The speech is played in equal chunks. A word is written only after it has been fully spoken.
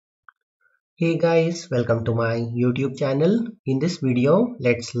Hey guys, welcome to my YouTube channel. In this video,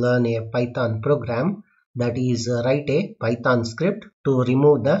 let's learn a Python program, that is write a Python script to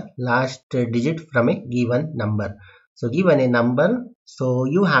remove the last digit from a given number. So given a number, so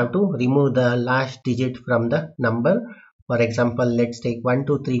you have to remove the last digit from the number. For example, let's take 1,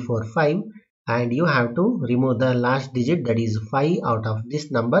 2, 3, 4, 5, and you have to remove the last digit, that is 5, out of this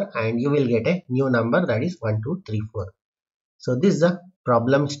number, and you will get a new number, that is 1, 2, 3, 4. So this is a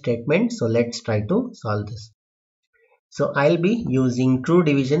problem statement. So let's try to solve this. So I'll be using true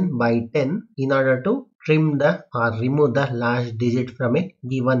division by 10 in order to trim the or remove the last digit from a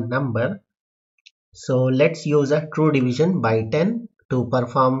given number. So let's use a true division by 10 to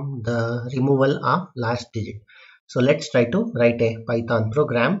perform the removal of last digit. So let's try to write a Python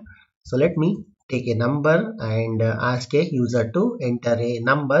program. So let me take a number and ask a user to enter a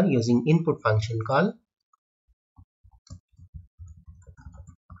number using input function call.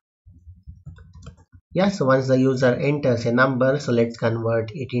 So once the user enters a number, so let's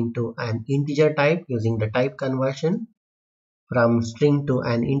convert it into an integer type using the type conversion from string to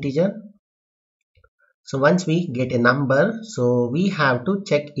an integer. So once we get a number, so we have to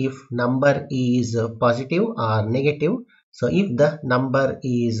check if number is positive or negative. So if the number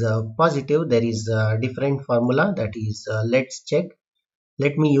is positive, there is a different formula, that is let's check.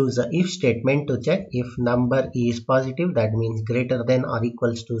 Let me use the if statement to check. If number is positive, that means greater than or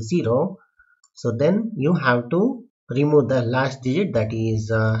equals to 0. So then you have to remove the last digit, that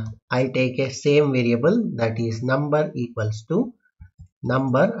is I'll take a same variable, that is number equals to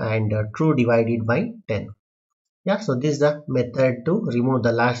number and true divided by 10. So this is the method to remove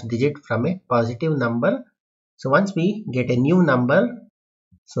the last digit from a positive number. So once we get a new number,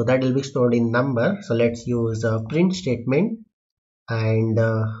 so that will be stored in number. So let's use a print statement and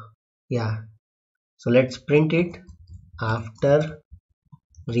so let's print it. After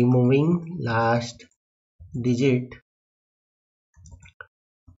removing last digit,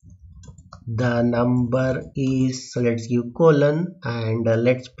 the number is, so let's give colon and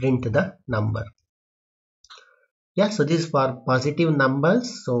let's print the number. So this is for positive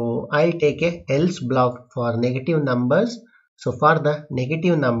numbers. So I'll take a else block for negative numbers. So for the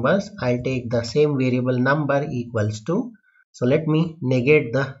negative numbers, I'll take the same variable number equals to, so let me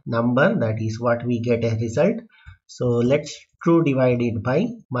negate the number, that is what we get a result. So let's true divide it by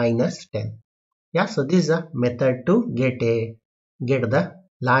minus 10. So this is a method to get the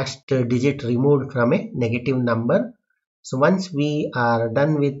last digit removed from a negative number. So once we are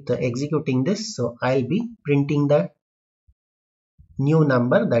done with executing this, so I'll be printing the new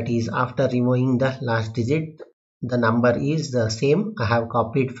number, that is after removing the last digit, the number is the same I have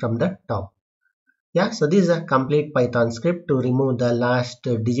copied from the top. So this is a complete Python script to remove the last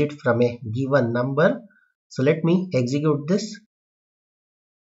digit from a given number. So let me execute this.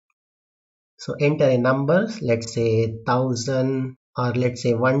 So enter a number, let's say 1000 or let's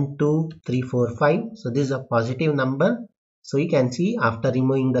say 1, 2, 3, 4, 5. So this is a positive number. So you can see after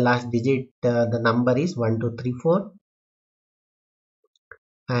removing the last digit, the number is 1, 2, 3, 4.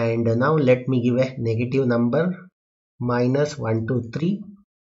 And now let me give a negative number, minus 1, 2, 3.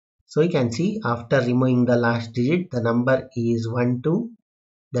 So you can see after removing the last digit, the number is 1, 2,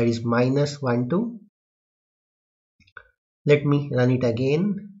 that is minus 1, 2. Let me run it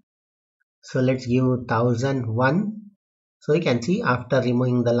again. So let's give 1001. So you can see after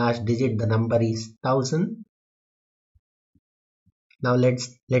removing the last digit, the number is 1000. Now let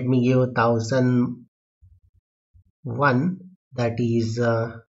me give 1001, that is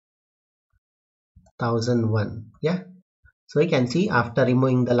 1001. So you can see after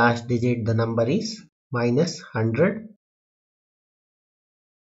removing the last digit, the number is minus 100.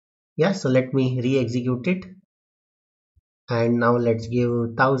 So let me re-execute it. And now let's give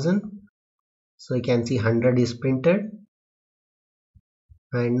 1000. So you can see 100 is printed.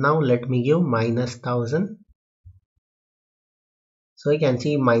 And now let me give minus 1000. So you can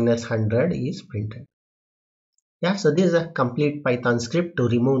see minus 100 is printed. So this is a complete Python script to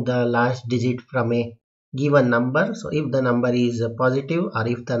remove the last digit from a given number. So if the number is positive or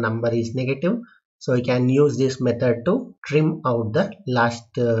if the number is negative, so you can use this method to trim out the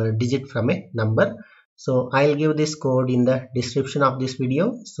last digit from a number. So I'll give this code in the description of this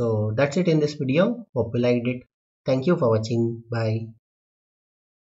video. So that's it in this video. Hope you liked it. Thank you for watching. Bye.